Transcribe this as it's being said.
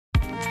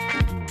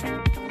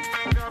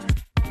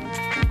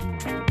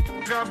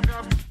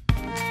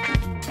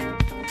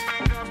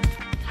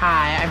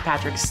Hi, I'm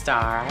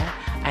PatrickStarrr.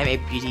 I'm a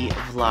beauty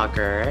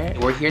vlogger.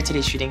 We're here today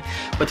shooting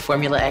with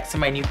Formula X in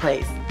my new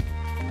place.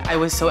 I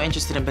was so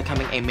interested in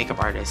becoming a makeup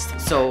artist,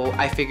 so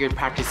I figured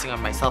practicing on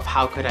myself,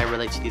 how could I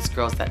relate to these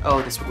girls that,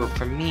 oh, this would work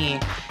for me,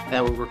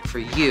 that would work for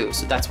you.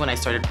 So that's when I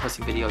started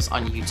posting videos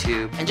on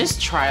YouTube and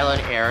just trial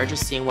and error,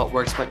 just seeing what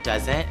works, what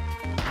doesn't.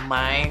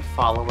 My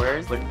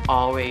followers would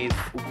always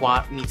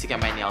want me to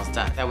get my nails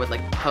done. I would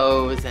like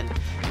pose and,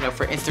 you know,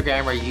 for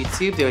Instagram or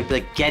YouTube, they would be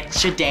like,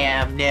 get your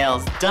damn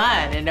nails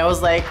done. And I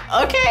was like,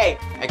 okay.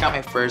 I got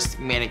my first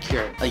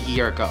manicure a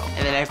year ago.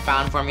 And then I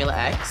found Formula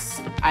X.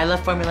 I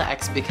love Formula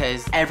X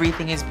because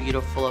everything is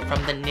beautiful,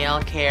 from the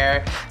nail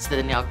care to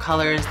the nail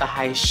colors, the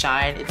high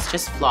shine. It's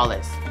just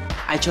flawless.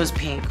 I chose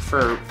pink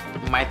for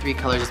my 3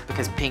 colors just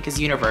because pink is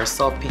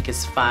universal, pink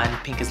is fun,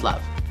 pink is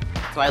love.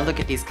 So I look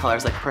at these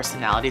colors like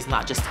personalities,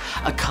 not just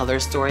a color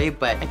story,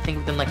 but I think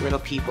of them like little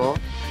people.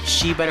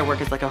 She Better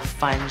Work is like a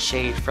fun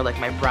shade for like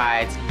my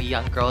brides and the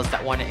young girls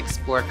that want to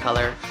explore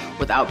color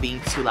without being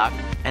too loud.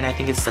 And I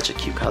think it's such a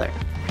cute color.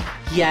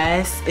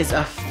 Yes is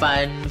a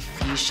fun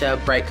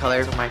fuchsia bright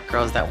color for my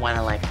girls that want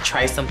to like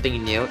try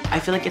something new. I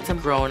feel like it's a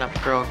grown-up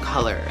girl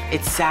color.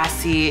 It's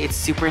sassy, it's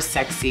super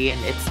sexy,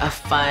 and it's a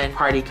fun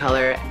party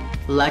color.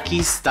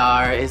 Lucky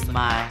Star is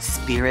my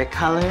spirit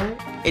color.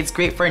 It's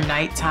great for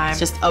nighttime.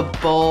 Just a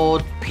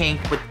bold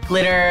pink with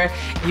glitter.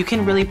 You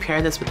can really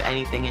pair this with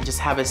anything and just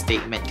have a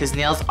statement, because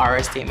nails are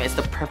a statement. It's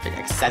the perfect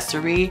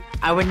accessory.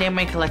 I would name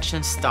my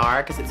collection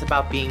Star because it's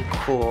about being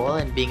cool,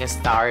 and being a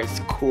star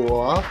is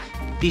cool.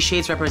 These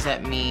shades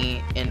represent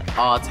me in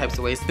all types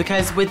of ways,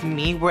 because with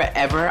me,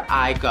 wherever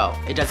I go,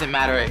 it doesn't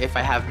matter if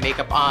I have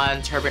makeup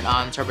on, turban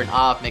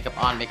off,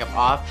 makeup on, makeup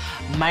off,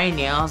 my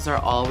nails are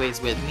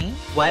always with me.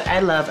 What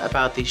I love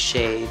about these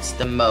shades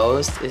the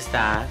most is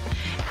that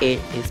it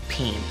is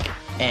pink,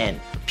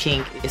 and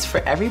pink is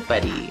for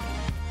everybody.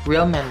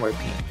 Real men wear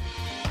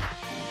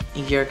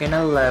pink. You're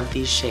gonna love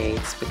these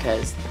shades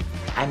because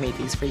I made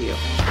these for you.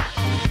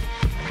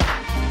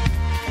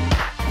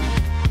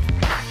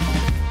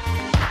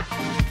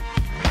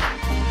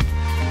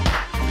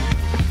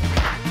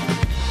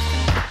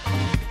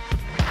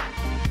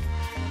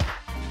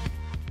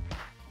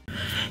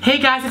 Hey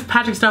guys, it's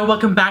PatrickStarrr.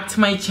 Welcome back to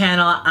my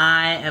channel.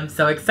 I am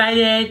so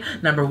excited.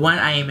 Number 1,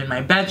 I am in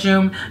my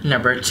bedroom.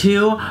 Number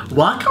 2,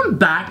 welcome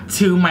back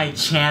to my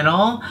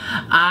channel.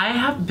 I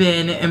have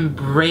been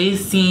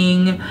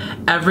embracing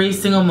every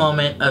single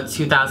moment of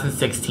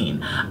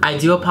 2016. I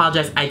do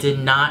apologize, I did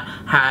not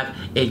have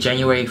a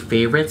January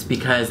favorites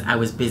because I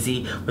was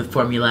busy with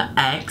Formula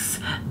X.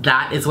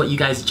 That is what you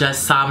guys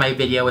just saw my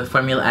video with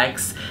Formula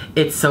X.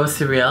 It's so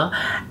surreal,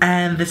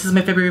 and this is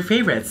my February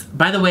favorites.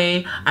 By the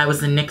way, I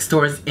was in NYX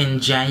stores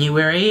in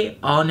January.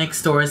 All NYX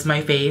stores,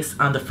 my face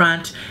on the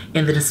front,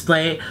 in the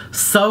display.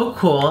 So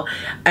cool.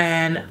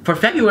 And for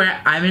February,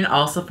 I'm in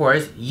all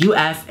Sephora's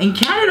US and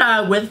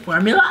Canada with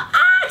Formula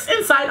X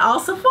inside all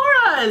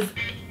Sephora's.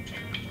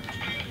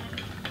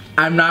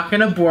 I'm not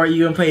gonna bore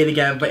you and play it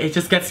again, but it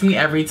just gets me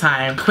every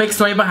time. Quick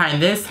story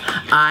behind this.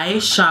 I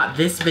shot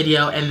this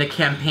video and the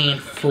campaign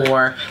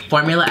for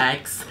Formula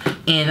X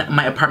in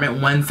my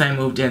apartment once I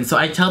moved in. So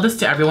I tell this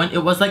to everyone,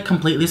 it was like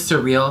completely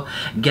surreal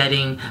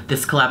getting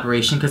this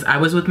collaboration, because I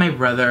was with my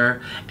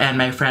brother and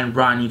my friend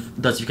Ronnie,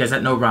 those of you guys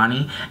that know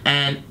Ronnie,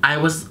 and I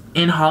was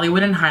in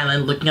Hollywood and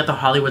Highland looking at the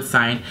Hollywood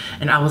sign,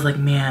 and I was like,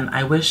 man,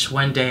 I wish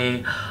one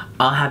day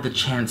I'll have the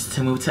chance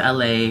to move to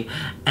LA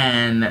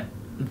and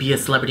be a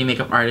celebrity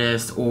makeup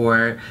artist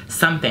or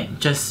something.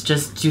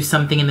 Just do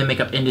something in the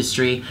makeup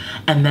industry.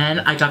 And then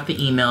I got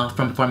the email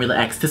from Formula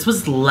X. This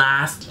was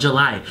last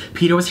July.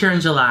 Peter was here in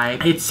July.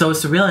 It's so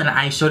surreal, and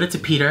I showed it to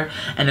Peter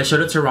and I showed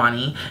it to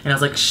Ronnie, and I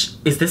was like,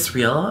 is this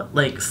real?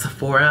 Like,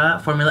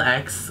 Sephora, Formula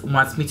X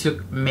wants me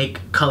to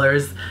make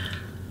colors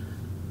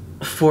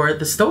for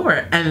the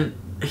store. And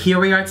here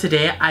we are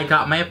today. I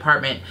got my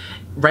apartment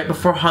right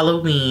before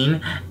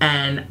Halloween,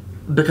 and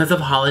because of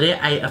holiday,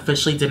 I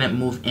officially didn't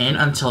move in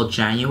until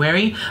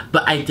January,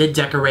 but I did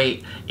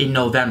decorate in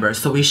November.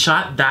 So we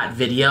shot that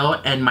video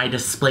and my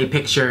display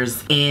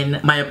pictures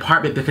in my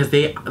apartment because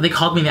they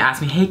called me and they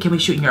asked me, hey, can we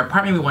shoot in your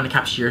apartment? We want to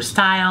capture your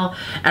style,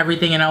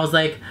 everything. And I was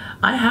like,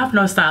 I have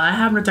no style, I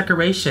have no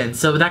decoration.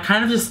 So that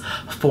kind of just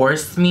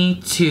forced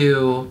me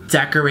to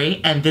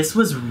decorate. And this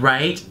was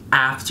right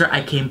after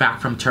I came back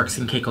from Turks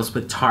and Caicos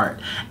with Tarte.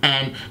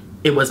 And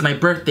it was my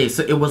birthday,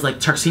 so it was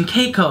like Turks and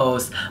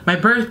Caicos, my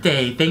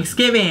birthday,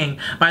 Thanksgiving.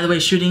 By the way,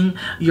 shooting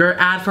your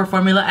ad for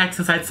Formula X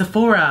inside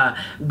Sephora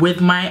with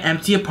my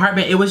empty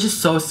apartment. It was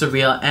just so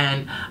surreal,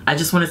 and I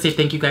just want to say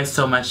thank you guys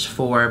so much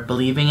for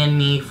believing in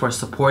me, for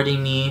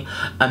supporting me,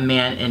 a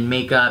man in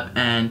makeup,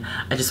 and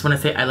I just want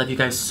to say I love you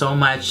guys so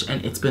much,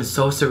 and it's been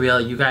so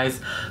surreal. You guys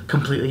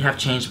completely have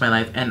changed my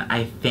life, and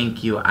I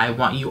thank you. I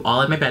want you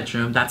all in my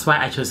bedroom. That's why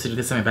I chose to do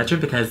this in my bedroom,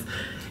 because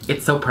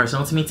it's so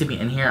personal to me to be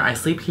in here. I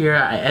sleep here,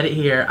 I edit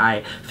here,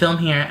 I film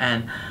here,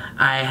 and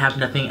I have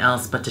nothing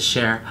else but to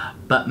share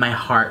but my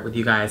heart with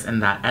you guys,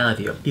 and that I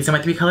love you. These are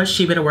my 3 colors,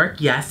 She Better Work,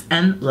 Yes,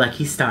 and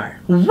Lucky Star.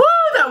 Woo!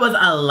 That was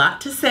a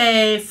lot to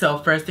say. So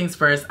first things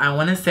first, I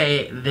want to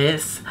say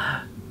this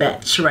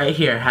bitch right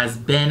here has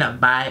been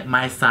by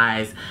my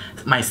side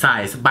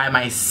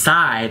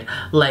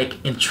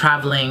like in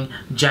traveling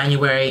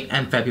January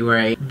and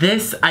February.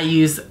 This I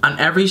use on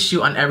every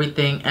shoot, on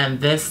everything, and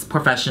this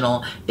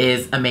professional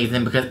is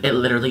amazing because it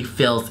literally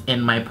fills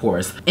in my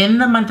pores. In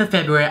the month of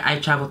February, I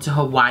traveled to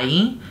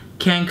Hawaii,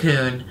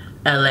 Cancun,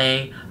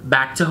 LA,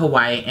 back to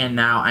Hawaii, and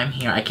now I'm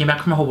here. I came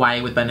back from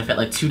Hawaii with Benefit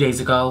like 2 days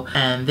ago,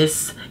 and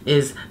this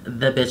is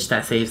the bitch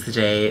that saves the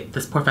day.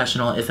 This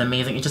professional is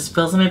amazing. It just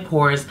fills in my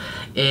pores.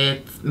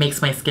 It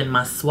makes my skin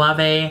más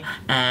suave,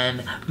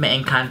 and me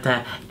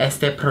encanta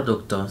este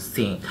producto.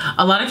 Sí.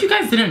 A lot of you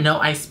guys didn't know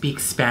I speak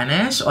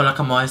Spanish. Hola,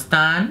 ¿cómo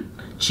están?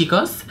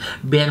 Chicos,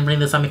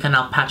 bienvenidos a mi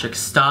canal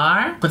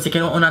PatrickStarrr.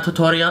 Consiguieron una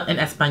tutorial en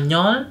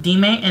español?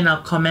 Dime en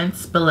el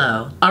comments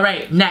below.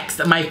 Alright,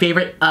 next, my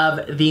favorite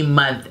of the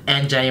month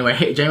and January,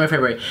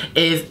 February,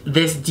 is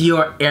this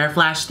Dior Air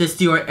Flash. This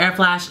Dior Air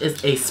Flash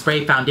is a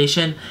spray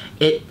foundation.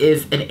 It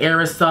is an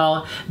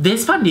aerosol.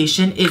 This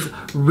foundation is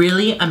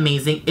really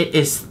amazing. It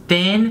is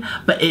thin,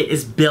 but it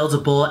is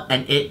buildable,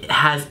 and it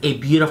has a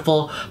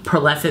beautiful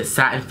pearlescent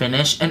satin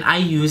finish. And I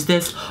use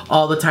this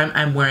all the time.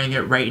 I'm wearing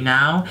it right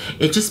now.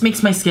 It just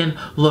makes my skin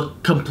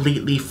look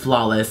completely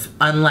flawless.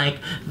 Unlike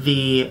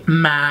the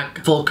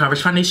MAC Full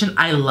Coverage Foundation,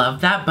 I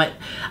love that, but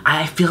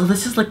I feel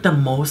this is like the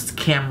most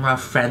camera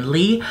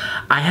friendly.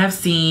 I have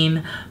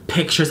seen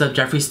pictures of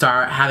Jeffree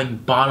Star having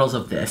bottles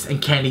of this,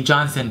 and Candy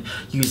Johnson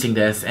using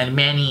this, and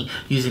Manny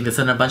using this,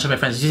 and a bunch of my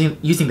friends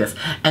using this.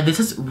 And this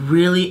is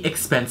really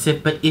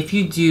expensive, but if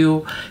you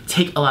do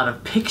take a lot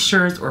of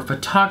pictures or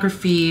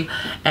photography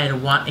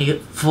and want a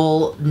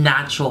full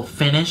natural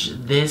finish,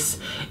 this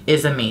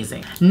is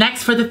amazing.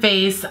 Next, for the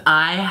face,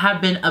 I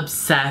have been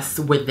obsessed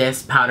with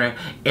this powder,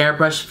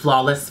 Airbrush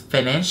Flawless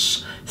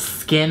Finish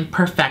Skin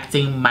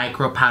Perfecting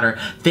Micro Powder.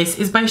 This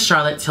is by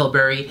Charlotte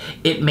Tilbury.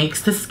 It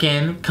makes the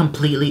skin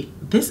completely...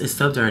 This is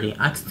so dirty.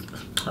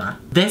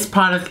 This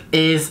product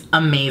is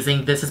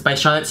amazing. This is by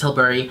Charlotte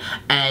Tilbury,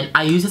 and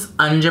I use this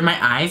under my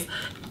eyes.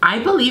 I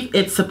believe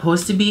it's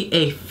supposed to be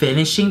a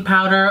finishing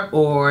powder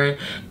or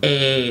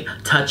a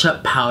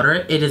touch-up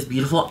powder. It is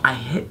beautiful. I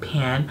hit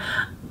pan.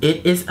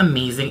 It is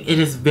amazing. It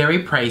is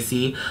very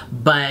pricey,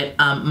 but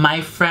my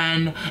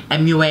friend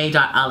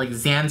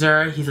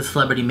MUA.Alexander, he's a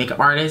celebrity makeup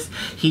artist.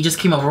 He just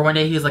came over one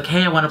day. He was like,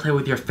 hey, I want to play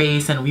with your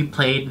face, and we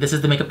played. This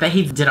is the makeup that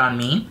he did on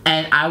me,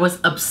 and I was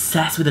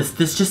obsessed with this.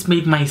 This just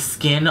made my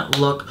skin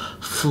look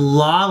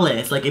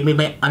flawless. Like, it made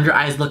my under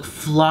eyes look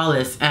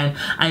flawless. And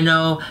I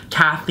know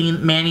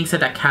Manny said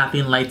that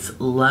Kathleen Lights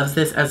loves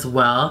this as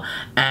well,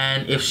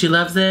 and if she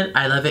loves it,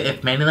 I love it.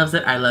 If Manny loves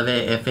it, I love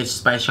it. If it's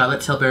by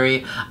Charlotte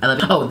Tilbury, I love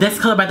it. Oh, this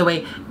color, by the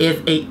way,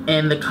 is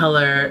in the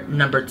color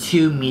number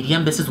 2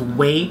 medium. This is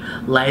way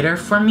lighter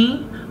for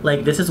me.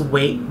 Like, this is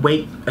way,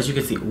 as you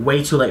can see,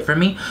 way too light for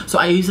me. So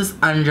I use this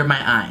under my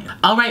eye.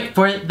 Alright,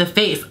 for the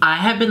face, I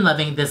have been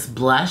loving this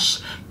blush,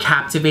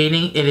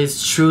 Captivating. It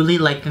is truly,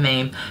 like the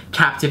name,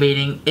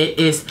 captivating.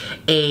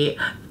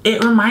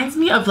 It reminds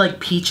me of like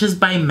Peaches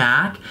by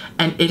MAC,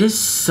 and it is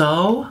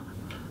so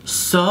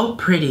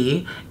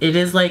pretty. It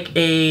is like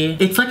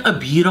it's like a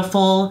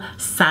beautiful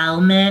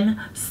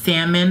salmon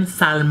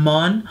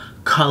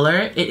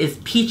color. It is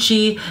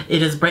peachy,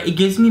 it is bright, it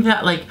gives me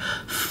that like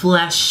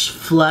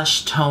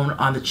flush tone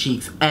on the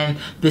cheeks. And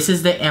this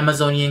is the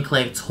Amazonian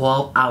Clay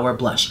 12-Hour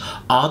Blush.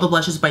 All the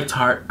blushes by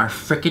Tarte are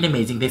freaking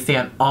amazing. They stay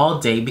on all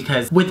day,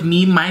 because with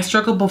me, my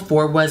struggle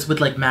before was with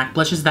like MAC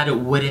blushes that it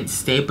wouldn't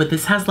stay, but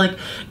this has like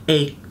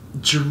a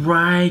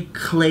dry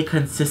clay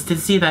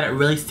consistency that it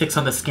really sticks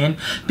on the skin.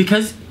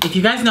 Because if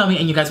you guys know me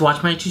and you guys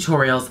watch my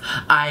tutorials,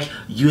 I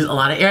use a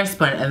lot of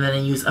airspun, and then I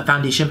use a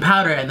foundation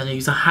powder, and then I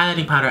use a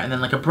highlighting powder, and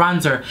then like a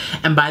bronzer,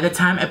 and by the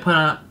time I put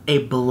on a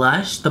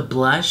blush, the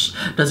blush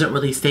doesn't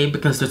really stay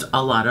because there's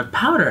a lot of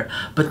powder.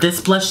 But this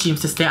blush seems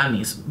to stay on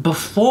me.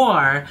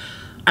 Before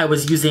I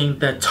was using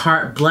the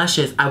Tarte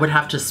blushes, I would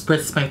have to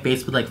spritz my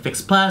face with like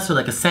Fix Plus or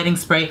like a setting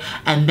spray,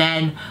 and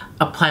then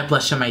apply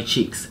blush on my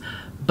cheeks.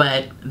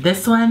 But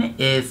this one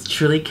is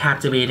truly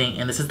captivating,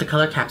 and this is the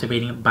color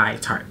Captivating by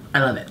Tarte. I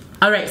love it.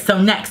 Alright, so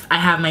next I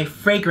have my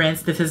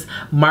fragrance. This is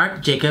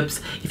Marc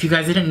Jacobs. If you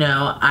guys didn't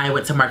know, I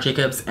went to Marc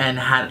Jacobs and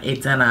had a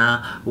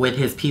dinner with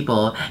his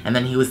people, and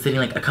then he was sitting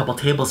like a couple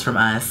tables from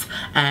us,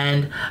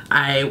 and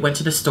I went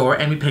to the store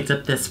and we picked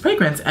up this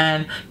fragrance,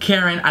 and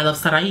Karen, I Love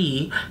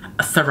Sarahi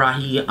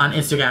on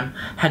Instagram,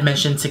 had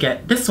mentioned to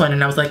get this one,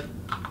 and I was like,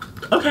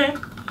 okay,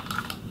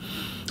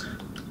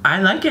 I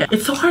like it.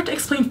 It's so hard to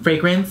explain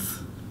fragrance.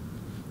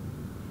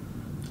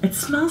 It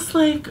smells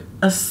like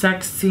a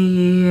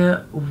sexy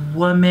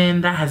woman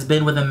that has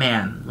been with a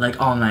man,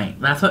 like, all night.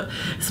 That's what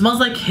it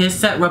smells like. His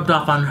scent rubbed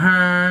off on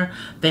her.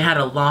 They had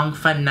a long,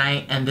 fun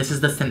night, and this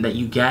is the scent that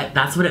you get.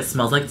 That's what it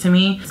smells like to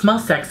me. It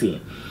smells sexy.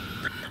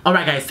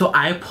 Alright guys, so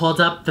I pulled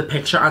up the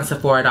picture on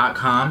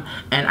Sephora.com,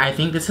 and I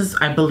believe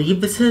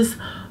this is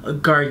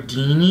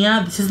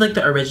Gardenia. This is like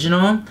the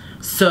original.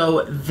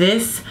 So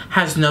this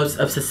has notes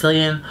of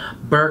Sicilian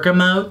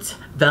bergamot,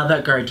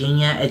 velvet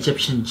gardenia,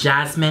 Egyptian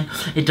jasmine.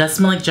 It does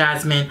smell like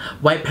jasmine,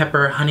 white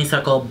pepper,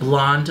 honeysuckle,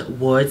 blonde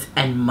woods,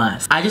 and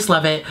musk. I just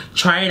love it.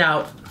 Try it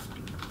out.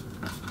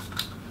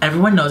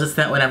 Everyone knows it's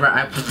scent whenever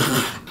I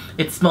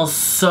it smells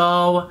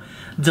so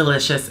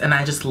delicious, and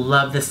I just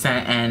love the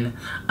scent. And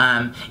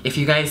if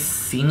you guys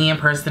see me in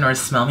person or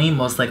smell me,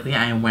 most likely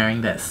I am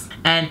wearing this.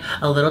 And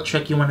a little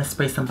trick, you want to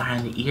spray some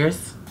behind the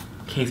ears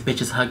in case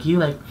bitches hug you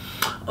like,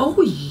 oh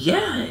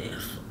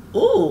yes,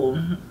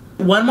 oh.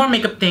 One more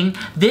makeup thing.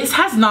 This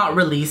has not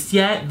released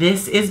yet.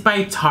 This is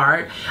by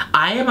Tarte.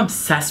 I am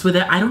obsessed with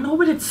it. I don't know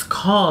what it's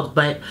called,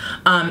 but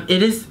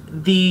it is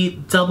the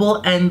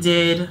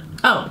double-ended,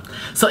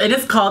 so it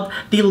is called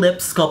the Lip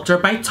Sculptor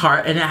by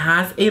Tarte, and it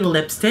has a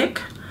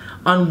lipstick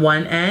on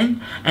one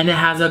end and it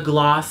has a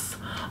gloss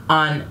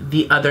on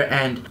the other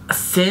end.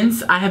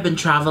 Since I have been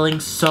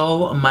traveling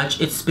so much,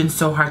 it's been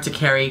so hard to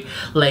carry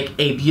like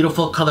a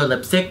beautiful color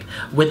lipstick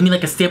with me,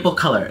 like a staple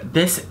color.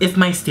 This is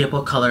my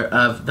staple color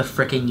of the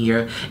freaking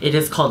year. It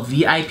is called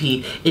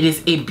VIP. It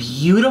is a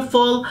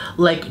beautiful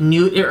like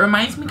nude. It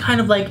reminds me kind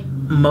of like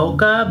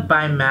Mocha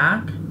by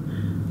MAC.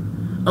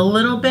 A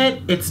little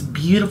bit. It's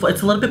beautiful.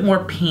 It's a little bit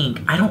more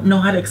pink. I don't know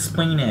how to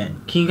explain it.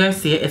 Can you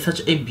guys see it? It's such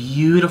a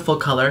beautiful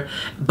color.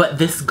 But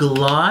this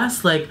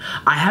gloss, like,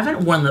 I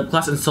haven't worn lip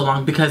gloss in so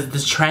long because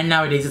this trend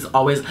nowadays is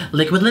always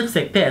liquid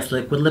lipstick this,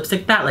 liquid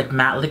lipstick that, like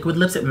matte liquid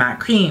lipstick, matte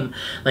cream,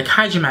 like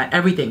Hydra Matte,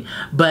 everything.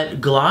 But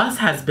gloss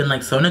has been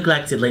like so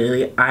neglected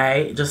lately.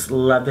 I just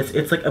love this.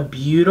 It's like a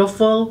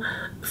beautiful,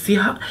 see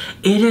how,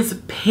 it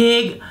is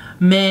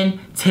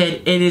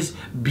pigmented. It is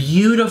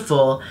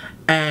beautiful.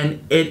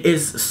 And it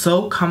is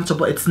so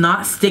comfortable. It's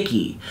not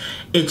sticky.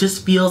 It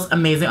just feels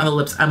amazing on the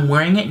lips. I'm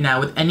wearing it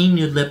now. With any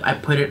nude lip I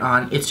put it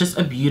on, it's just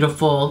a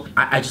beautiful,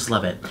 I just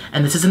love it.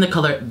 And this is in the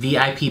color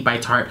VIP by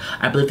Tarte.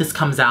 I believe this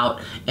comes out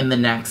in the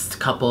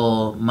next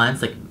couple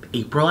months, like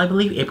April, I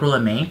believe, April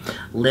and May.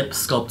 Lip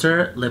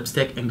Sculptor,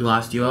 lipstick, and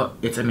gloss duo.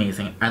 It's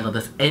amazing. I love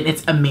this. And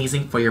it's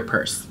amazing for your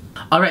purse.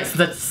 Alright, since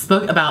I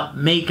spoke about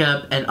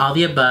makeup and all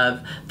the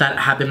above that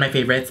have been my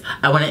favorites,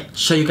 I want to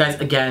show you guys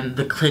again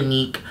the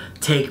Clinique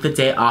Take the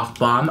Day Off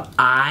Balm.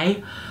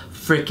 I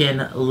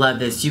freaking love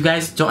this. You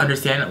guys don't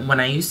understand. When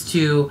I used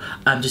to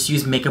just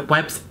use makeup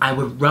wipes, I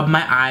would rub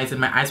my eyes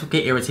and my eyes would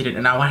get irritated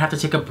and I would have to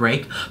take a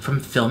break from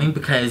filming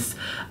because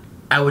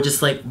I would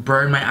just like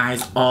burn my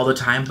eyes all the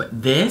time.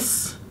 But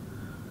this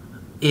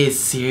is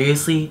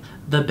seriously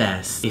the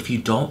best. If you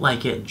don't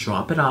like it,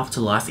 drop it off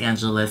to Los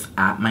Angeles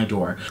at my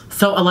door.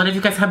 So a lot of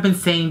you guys have been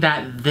saying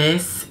that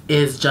this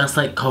is just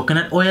like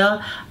coconut oil.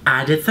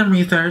 I did some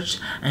research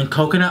and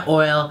coconut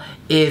oil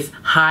is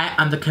high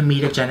on the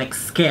comedogenic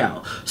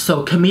scale.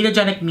 So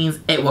comedogenic means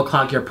it will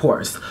clog your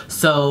pores.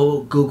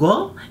 So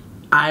Google,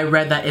 I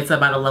read that it's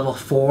about a level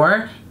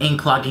 4 in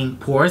clogging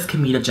pores,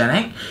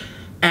 comedogenic.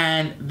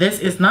 And this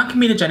is not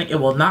comedogenic.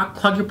 It will not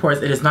clog your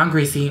pores. It is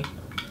non-greasy.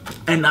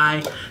 And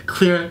I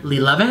clearly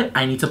love it.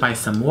 I need to buy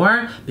some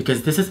more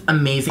because this is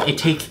amazing. It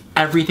takes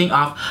everything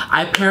off.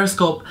 I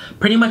periscope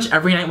pretty much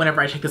every night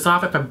whenever I take this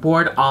off. If I'm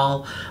bored,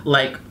 I'll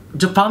like,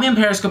 just follow me on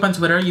Periscope on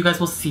Twitter. You guys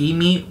will see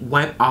me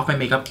wipe off my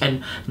makeup,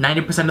 and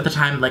 90% of the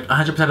time, like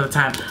 100% of the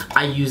time,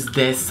 I use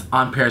this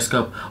on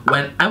Periscope.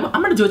 When I'm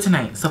gonna do it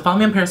tonight. So follow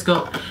me on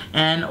Periscope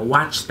and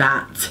watch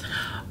that.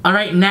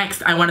 Alright,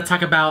 next I want to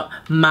talk about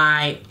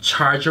my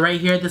charger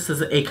right here. This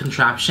is a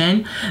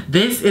contraption.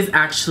 This is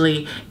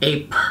actually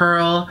a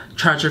pearl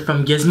charger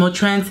from Gizmo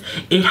Trends.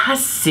 It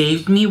has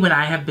saved me when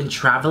I have been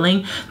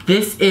traveling.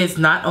 This is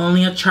not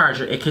only a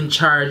charger, it can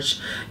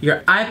charge your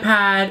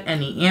iPad,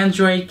 any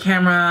Android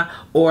camera,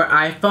 or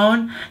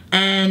iPhone,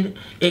 and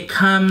it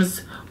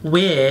comes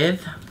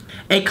with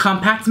a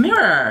compact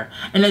mirror,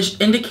 and it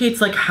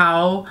indicates like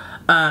how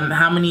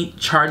many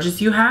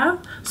charges you have.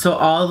 So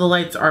all the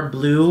lights are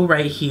blue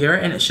right here,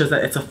 and it shows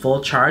that it's a full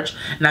charge.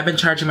 And I've been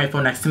charging my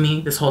phone next to me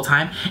this whole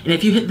time. And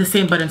if you hit the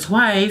same button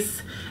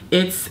twice,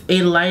 it's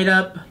a light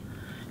up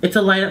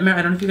mirror.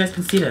 I don't know if you guys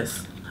can see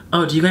this.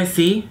 Oh, do you guys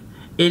see?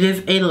 It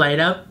is a light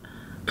up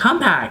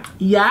compact.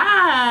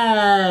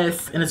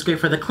 Yes! And it's great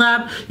for the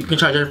club. You can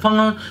charge your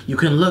phone. You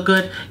can look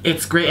good.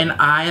 It's great, and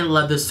I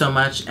love this so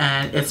much.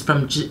 And it's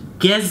from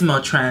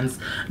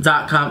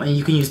gizmotrends.com, and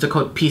you can use the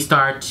code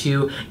PSTARRR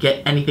to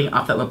get anything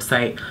off that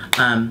website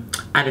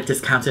at a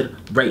discounted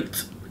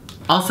rate.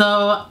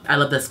 Also, I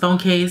love this phone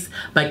case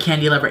by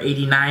Candy Lover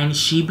 89.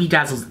 She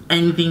bedazzles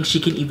anything. She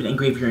can even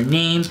engrave your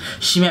name.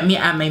 She met me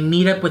at my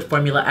meetup with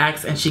Formula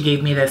X, and she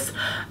gave me this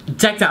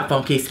decked out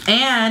phone case.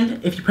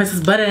 And if you press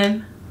this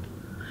button,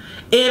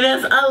 it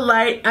is a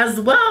light as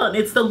well, and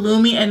it's the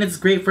Lumi, and it's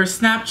great for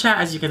Snapchat.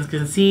 As you guys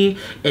can see,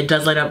 it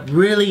does light up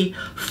really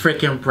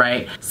freaking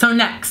bright. So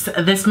next,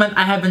 this month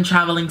I have been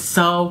traveling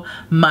so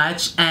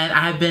much, and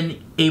I have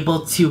been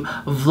able to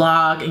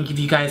vlog and give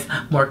you guys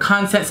more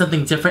content,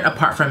 something different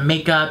apart from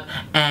makeup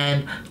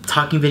and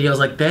talking videos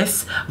like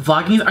this.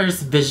 Vloggings are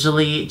just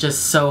visually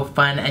just so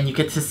fun, and you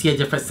get to see a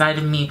different side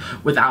of me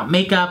without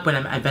makeup when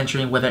I'm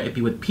adventuring, whether it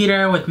be with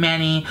Peter, with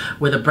Manny,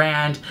 with a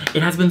brand.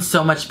 It has been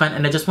so much fun,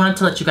 and I just wanted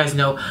to let you guys know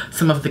know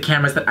some of the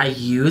cameras that I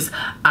use.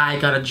 I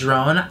got a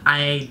drone.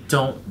 I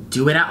don't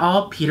do it at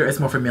all. Peter is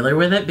more familiar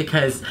with it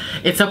because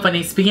it's so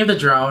funny. Speaking of the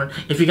drone,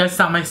 if you guys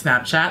saw my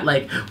Snapchat,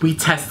 like we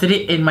tested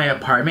it in my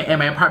apartment, and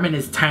my apartment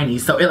is tiny,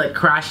 so it like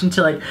crashed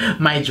into like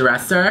my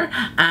dresser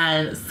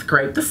and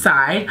scraped the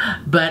side.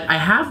 But I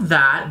have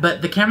that.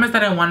 But the cameras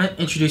that I want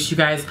to introduce you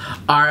guys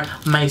are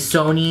my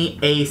Sony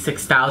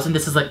a6000.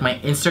 This is like my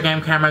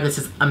Instagram camera. This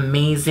is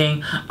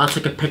amazing. I'll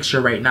take a picture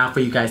right now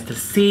for you guys to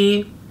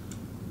see.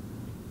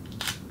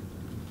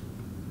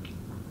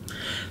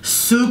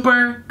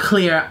 Super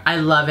clear. I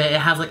love it.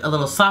 It has like a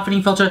little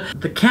softening filter.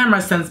 The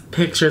camera sends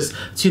pictures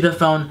to the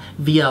phone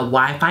via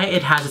Wi-Fi.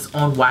 It has its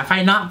own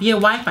Wi-Fi, not via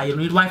Wi-Fi. You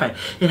don't need Wi-Fi.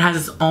 It has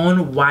its own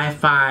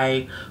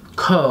Wi-Fi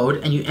code,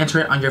 and you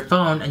enter it on your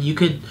phone, and you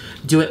could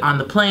do it on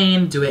the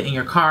plane, do it in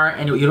your car,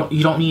 and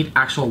you don't need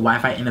actual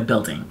Wi-Fi in a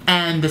building.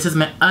 And this is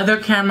my other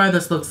camera.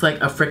 This looks like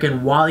a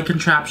freaking Wally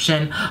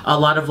contraption. A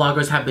lot of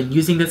vloggers have been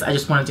using this. I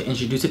just wanted to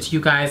introduce it to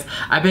you guys.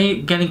 I've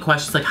been getting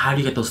questions like, how do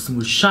you get those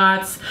smooth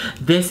shots?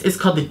 This is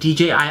called the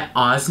DJI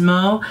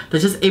Osmo.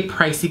 This is a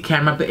pricey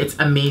camera, but it's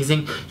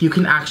amazing. You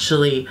can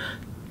actually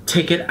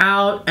take it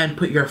out and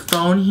put your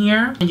phone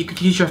here, and you could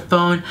use your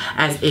phone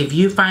as a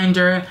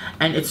viewfinder,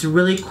 and it's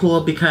really cool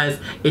because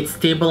it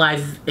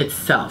stabilizes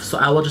itself. So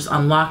I will just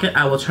unlock it,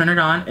 I will turn it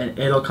on, and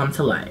it'll come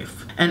to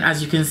life. And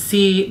as you can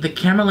see, the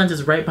camera lens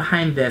is right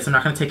behind this. I'm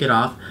not gonna take it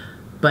off,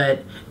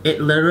 but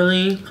it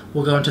literally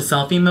will go into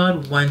selfie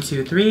mode. 1,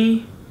 2,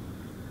 3.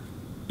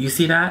 You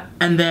see that?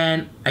 And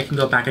then I can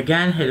go back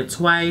again, hit it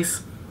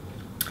twice.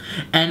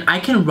 And I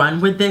can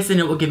run with this and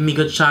it will give me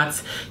good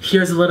shots.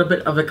 Here's a little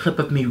bit of a clip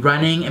of me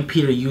running and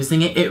Peter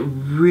using it. It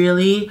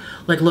really,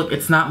 like, look,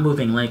 it's not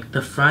moving. Like,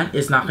 the front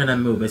is not gonna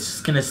move. It's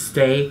just gonna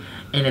stay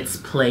in its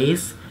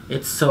place.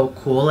 It's so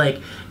cool.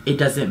 Like, it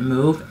doesn't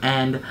move,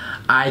 and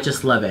I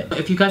just love it.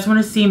 If you guys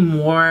want to see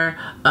more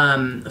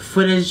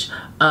footage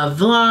of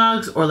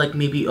vlogs or like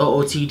maybe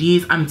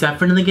OOTDs, I'm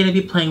definitely gonna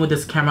be playing with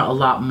this camera a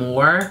lot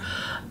more.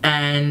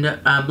 And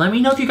let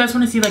me know if you guys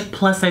want to see like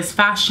plus size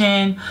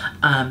fashion,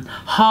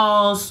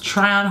 hauls,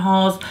 try on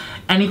hauls,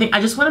 anything.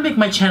 I just want to make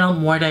my channel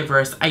more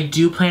diverse. I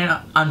do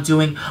plan on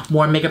doing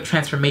more makeup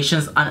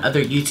transformations on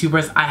other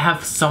YouTubers. I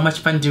have so much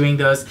fun doing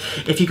those.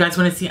 If you guys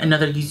want to see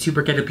another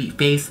YouTuber get a beat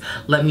face,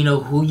 let me know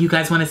who you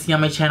guys want to see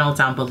on my channel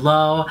down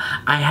below.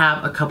 I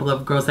have a couple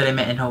of girls that I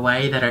met in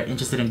Hawaii that are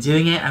interested in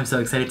doing it. I'm so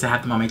excited to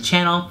have them on my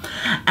channel.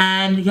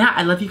 And yeah,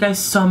 I love you guys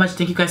so much.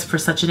 Thank you guys for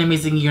such an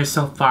amazing year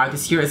so far.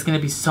 This year is going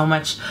to be so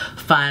much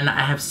fun.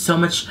 I have so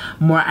much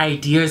more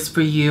ideas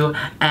for you,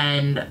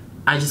 and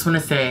I just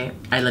want to say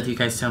I love you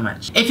guys so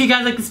much. If you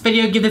guys like this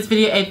video, give this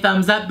video a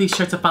thumbs up. Be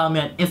sure to follow me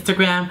on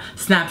Instagram,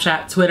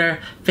 Snapchat, Twitter,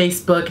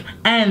 Facebook,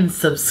 and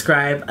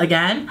subscribe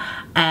again.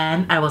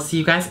 And I will see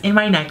you guys in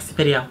my next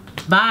video.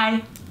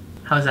 Bye.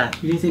 How was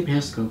that? You didn't say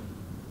Periscope.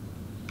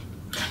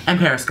 And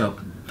Periscope.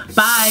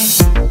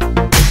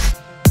 Bye.